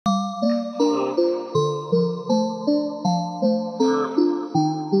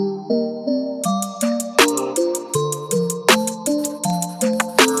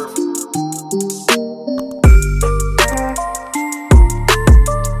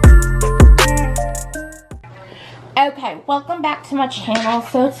Okay, welcome back to my channel.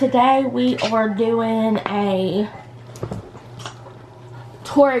 So today we are doing a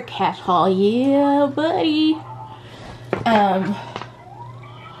Torrid cash haul. Yeah, buddy. I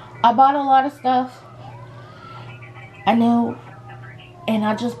bought a lot of stuff. I know, and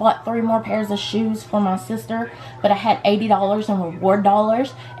I just bought 3 more pairs of shoes for my sister, but I had $80 in reward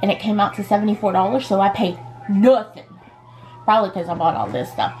dollars, and it came out to $74, so I paid nothing. Probably because I bought all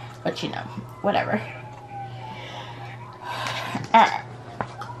this stuff, but you know, whatever. Alright,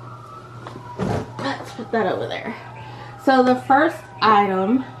 let's put that over there. So the first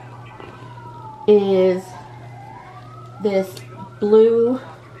item is this blue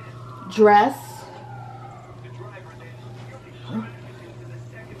dress.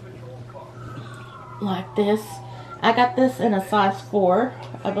 Like this. I got this in a size 4,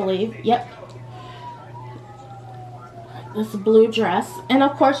 I believe. Yep. This blue dress. And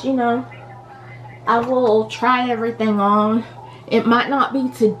of course, you know, I will try everything on. It might not be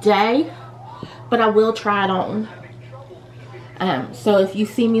today, but I will try it on. So if you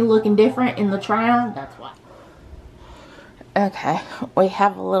see me looking different in the try on, that's why. Okay, we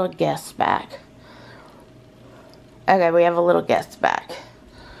have a little guest back. Okay, we have a little guest back.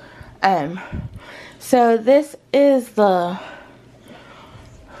 So this is the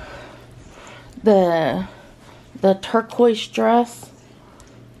turquoise dress.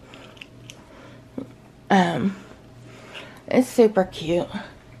 It's super cute.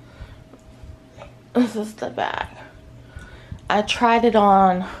 This is the back. I tried it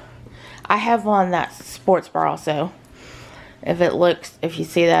on. I have on that sports bra also. If you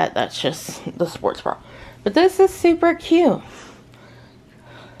see that, that's just the sports bra. But this is super cute.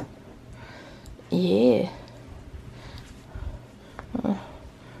 Yeah.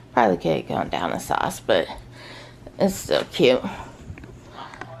 Probably could have gone down a size, but it's still cute.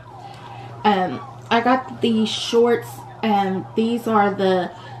 I got these shorts, and these are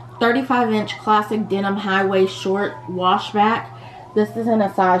the 35-inch classic denim high-waist short washback. This is in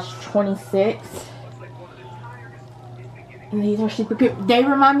a size 26. And these are super cute. They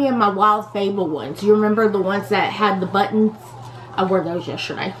remind me of my Wild Fable ones. You remember the ones that had the buttons? I wore those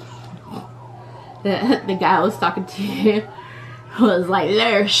yesterday. The guy I was talking to was like,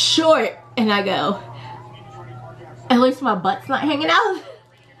 they're short. And I go, at least my butt's not hanging out.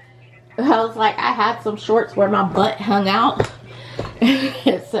 I was like, I had some shorts where my butt hung out.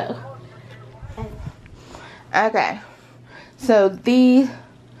 So, okay. So these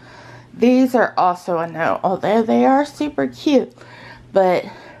are also a no. Although they are super cute, but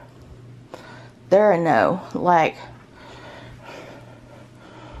they're a no. Like,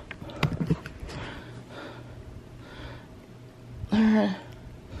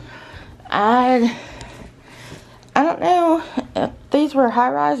 I don't know if these were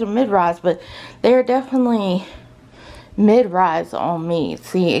high-rise or mid-rise, but they're definitely mid-rise on me.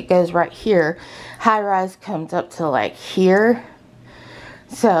 See, it goes right here. High-rise comes up to like here.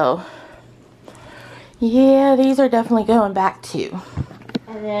 So, yeah, these are definitely going back too.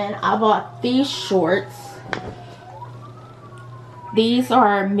 And then I bought these shorts. These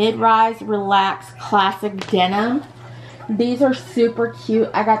are mid-rise relaxed classic denim. These are super cute.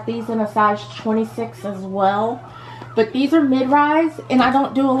 I got these in a size 26 as well. But these are mid-rise, and I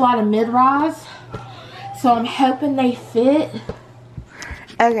don't do a lot of mid-rise. So I'm hoping they fit.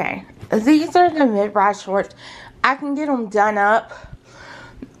 Okay, these are the mid-rise shorts. I can get them done up,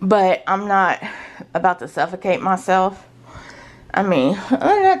 but I'm not about to suffocate myself. I mean,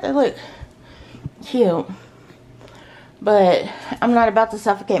 they look cute, but I'm not about to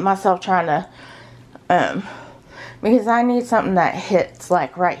suffocate myself trying to, because I need something that hits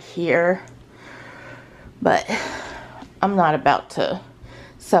like right here, but I'm not about to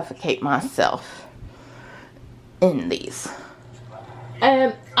suffocate myself in these.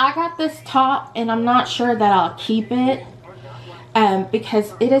 I got this top, and I'm not sure that I'll keep it,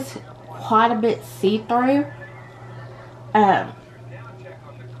 because it is quite a bit see-through.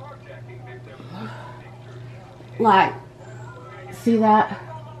 Like, see that?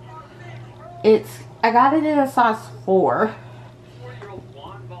 I got it in a size 4.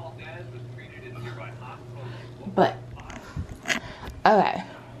 But, okay.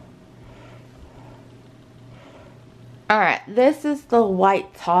 Alright, this is the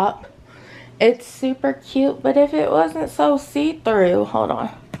white top. It's super cute, but if it wasn't so see-through, hold on.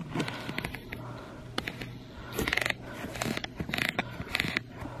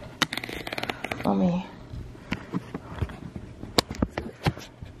 Let me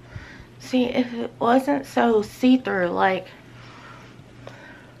see, if it wasn't so see-through, like,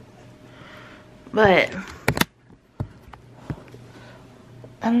 but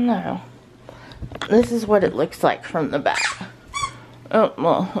I don't know. This is what it looks like from the back. Oh,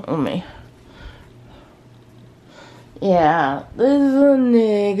 well, let me. Yeah, this is a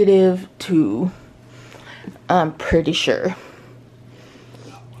 -2. I'm pretty sure.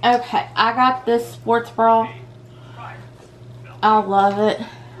 Okay, I got this sports bra. I love it.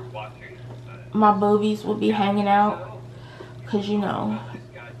 My boobies will be hanging out. Because, you know,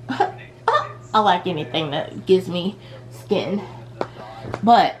 I like anything that gives me skin.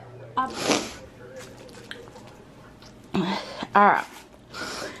 But, alright.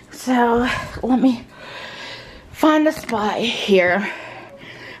 So, let me find a spot here.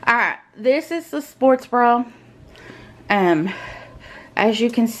 Alright, this is the sports bra. As you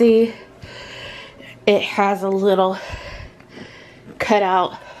can see, it has a little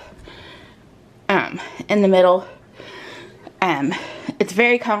cutout in the middle. It's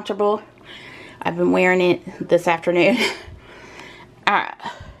very comfortable. I've been wearing it this afternoon. Alright.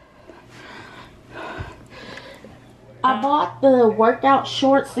 I bought the workout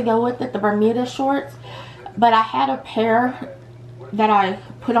shorts to go with it, the Bermuda shorts, but I had a pair that I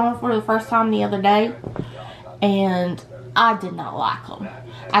put on for the first time the other day, and I did not like them.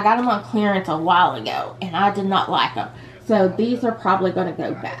 I got them on clearance a while ago, and I did not like them. So these are probably going to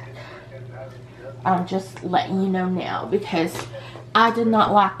go back. I'm just letting you know now, because I did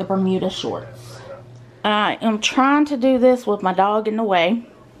not like the Bermuda shorts. I am trying to do this with my dog in the way,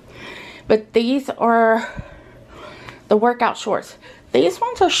 but these are the workout shorts. These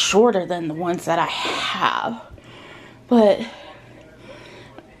ones are shorter than the ones that I have, but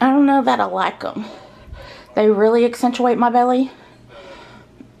I don't know that I like them. They really accentuate my belly,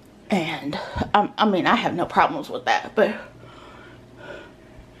 and I mean, I have no problems with that, but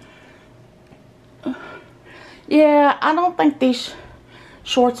yeah, I don't think these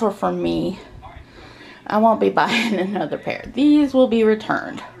shorts are for me. I won't be buying another pair. These will be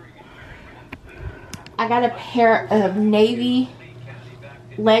returned. I got a pair of navy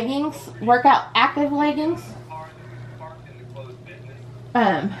leggings, workout active leggings.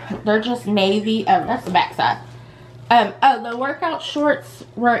 They're just navy. Oh, that's the back side. Oh, the workout shorts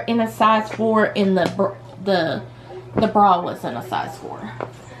were in a size 4, and the bra was in a size 4.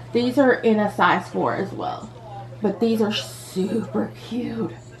 These are in a size 4 as well, but these are super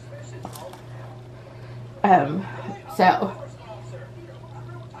cute. So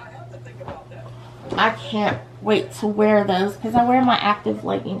I can't wait to wear those because I wear my active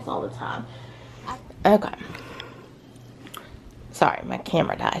leggings all the time. Okay. Sorry, my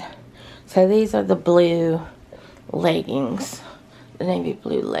camera died. So these are the blue leggings, the navy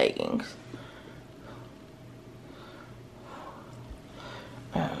blue leggings.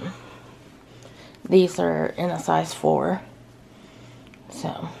 These are in a size 4.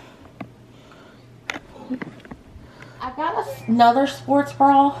 So I got another sports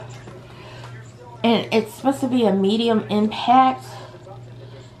bra, and it's supposed to be a medium impact,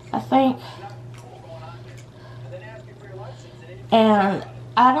 I think. And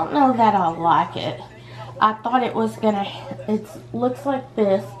I don't know that I like it. I thought it was gonna, it looks like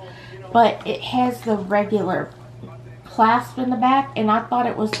this, but it has the regular clasp in the back, and I thought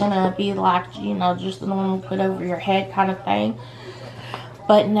it was gonna be like, you know, just the normal put over your head kind of thing.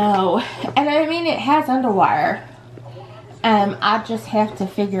 But no. And I mean, it has underwire. I just have to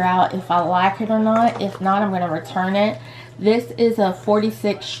figure out if I like it or not. If not, I'm going to return it. This is a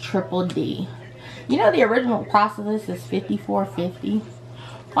 46 triple D. You know, the original price of this is $54.50.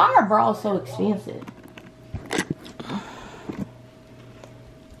 Why are bras so expensive?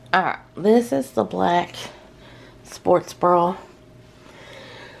 Alright, this is the black sports bra.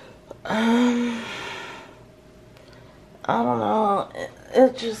 I don't know.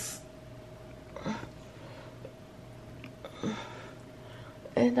 It just,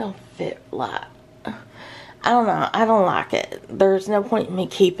 it don't fit like, I don't know. I don't like it. There's no point in me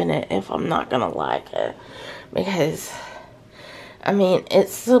keeping it if I'm not gonna like it, because I mean,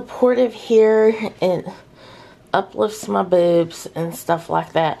 it's supportive here. It uplifts my boobs and stuff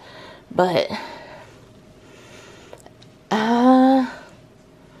like that, but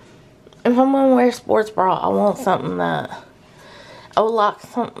if I'm gonna wear a sports bra, I want something that, I would like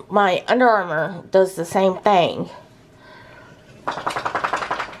some, my Under Armour does the same thing,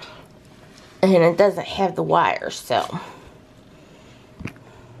 and it doesn't have the wires, so,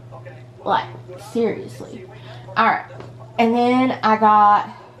 like, seriously. Alright, and then I got,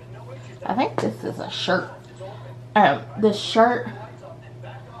 I think this is a shirt. This shirt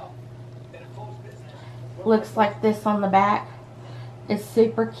looks like this on the back. It's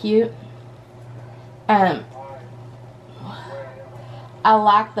super cute. I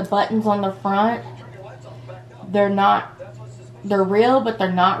like the buttons on the front. They're real, but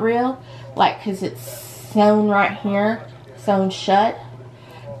they're not real. like, because it's sewn right here, sewn shut,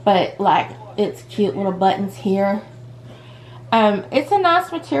 but like it's cute little buttons here. It's a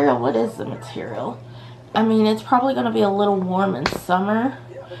nice material. What is the material? I mean, it's probably going to be a little warm in summer,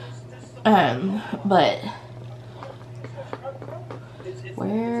 but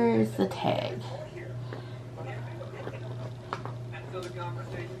where's the tag?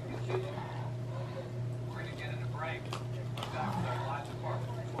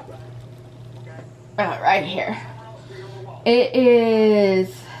 Right here. It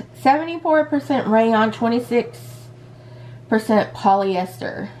is 74% rayon, 26%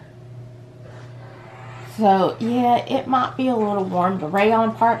 polyester. So yeah, it might be a little warm. The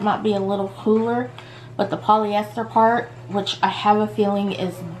rayon part might be a little cooler, but the polyester part, which I have a feeling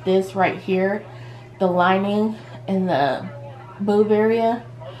is this right here, the lining and the boob area,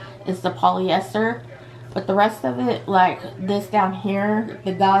 is the polyester. But the rest of it, like this down here,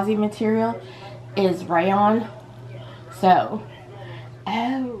 the gauze material, is rayon. So,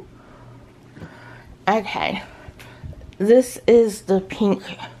 oh, okay. This is the pink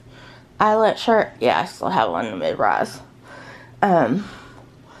eyelet shirt. Yeah, I still have one in the mid-rise.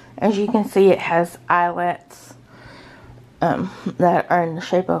 As you can see, it has eyelets that are in the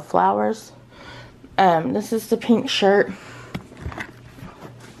shape of flowers. This is the pink shirt.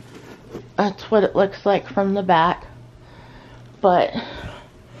 That's what it looks like from the back. But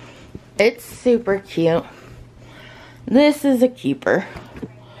it's super cute. This is a keeper.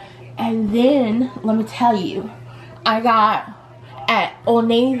 And then, let me tell you, I got, at Old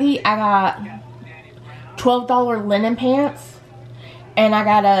Navy, I got $12 linen pants. And I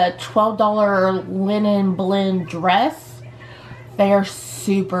got a $12 linen blend dress. They are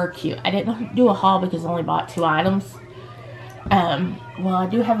super cute. I didn't do a haul because I only bought 2 items. Well, I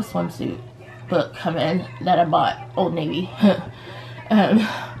do have a swimsuit book coming that I bought Old Navy.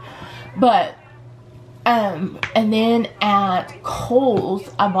 And then at Kohl's,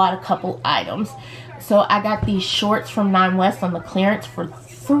 I bought a couple items. So I got these shorts from 9 West on the clearance for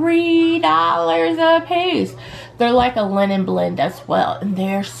 $3 a piece. They're like a linen blend as well, and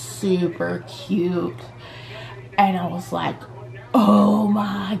they're super cute. And I was like, oh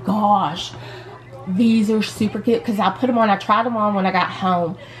my gosh, these are super cute. Because I put them on, I tried them on when I got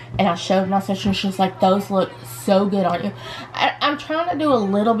home, and I showed my sister, and she was like, those look so good on you. I'm trying to do a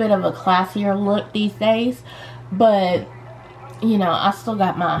little bit of a classier look these days, but you know, I still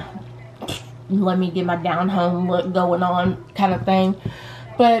got my let me get my down home look going on kind of thing.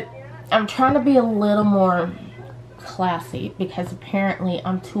 But I'm trying to be a little more classy because apparently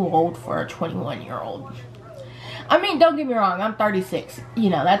I'm too old for a 21-year-old. I mean, don't get me wrong, I'm 36. You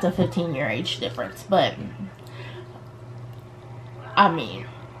know, that's a 15-year age difference. But, I mean,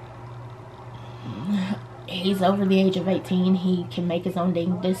 he's over the age of 18. He can make his own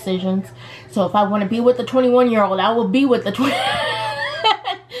dang decisions. So if I want to be with the 21-year-old, I will be with the 20.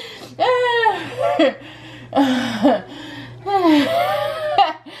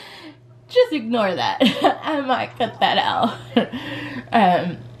 Just ignore that. I might cut that out.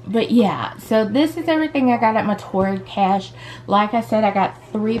 But yeah, so this is everything I got at my Torrid cash. Like I said, I got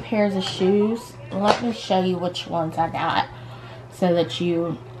 3 pairs of shoes. Let me show you which ones I got so that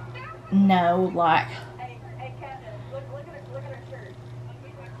you know, like,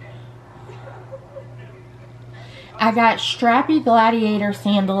 I got strappy gladiator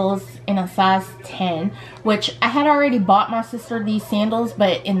sandals in a size 10, which I had already bought my sister these sandals,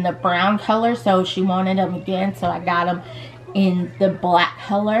 but in the brown color, so she wanted them again, so I got them in the black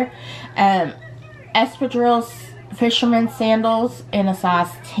color. Espadrille fisherman sandals in a size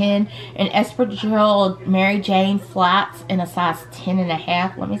 10, and Espadrille Mary Jane flats in a size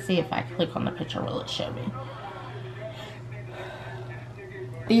 10.5. Let me see if I click on the picture, will it show me?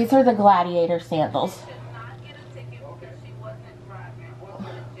 These are the gladiator sandals.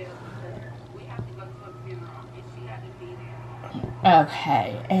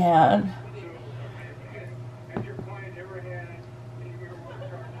 Okay, and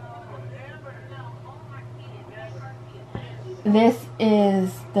this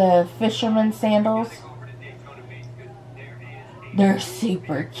is the fisherman sandals. They're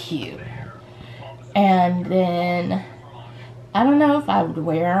super cute. And then, I don't know if I would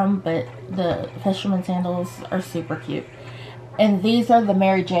wear them, but the fisherman sandals are super cute. And these are the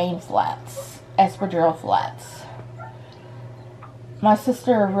Mary Jane flats, Espadrille flats. My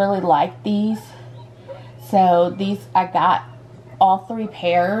sister really liked these, so these I got all 3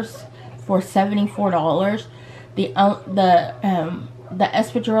 pairs for $74. The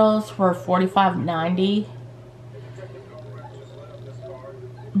Espadrilles were $45.90,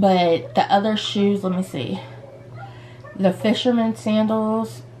 but the other shoes, let me see. The fisherman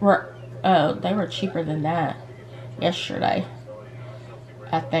sandals were Oh, they were cheaper than that yesterday,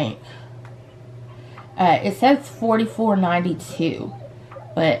 I think. It says $44.92,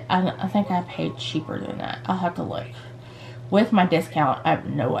 but I think I paid cheaper than that. I'll have to look. With my discount, I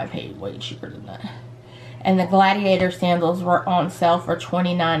know I paid way cheaper than that. And the Gladiator sandals were on sale for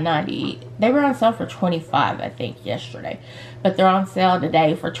 $29.90. They were on sale for $25, I think, yesterday. But they're on sale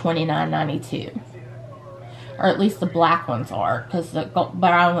today for $29.92. Or at least the black ones are, because the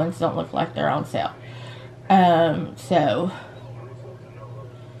brown ones don't look like they're on sale. And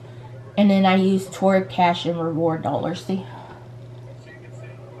then I use Torrid cash and reward dollars. See?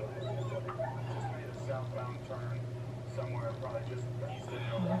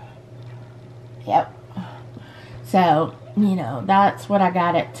 Yep. So, you know, that's what I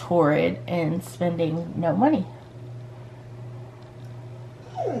got at Torrid and spending no money.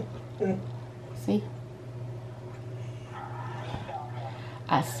 See?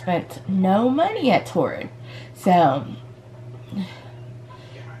 I spent no money at Torrid. So,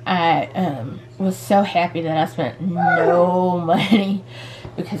 I was so happy that I spent no money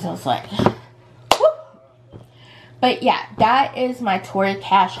because I was like, whoop. But yeah, that is my Torrid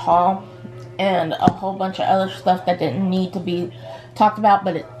cash haul and a whole bunch of other stuff that didn't need to be talked about,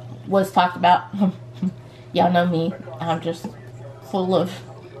 but it was talked about. Y'all know me. I'm just full of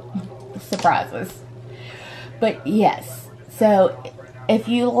surprises. But yes, so if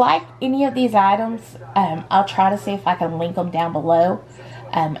you like any of these items, I'll try to see if I can link them down below.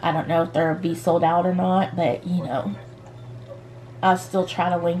 I don't know if they'll be sold out or not, but, you know, I'll still try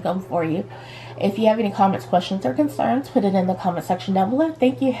to link them for you. If you have any comments, questions, or concerns, put it in the comment section down below.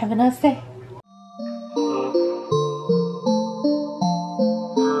 Thank you. Have a nice day.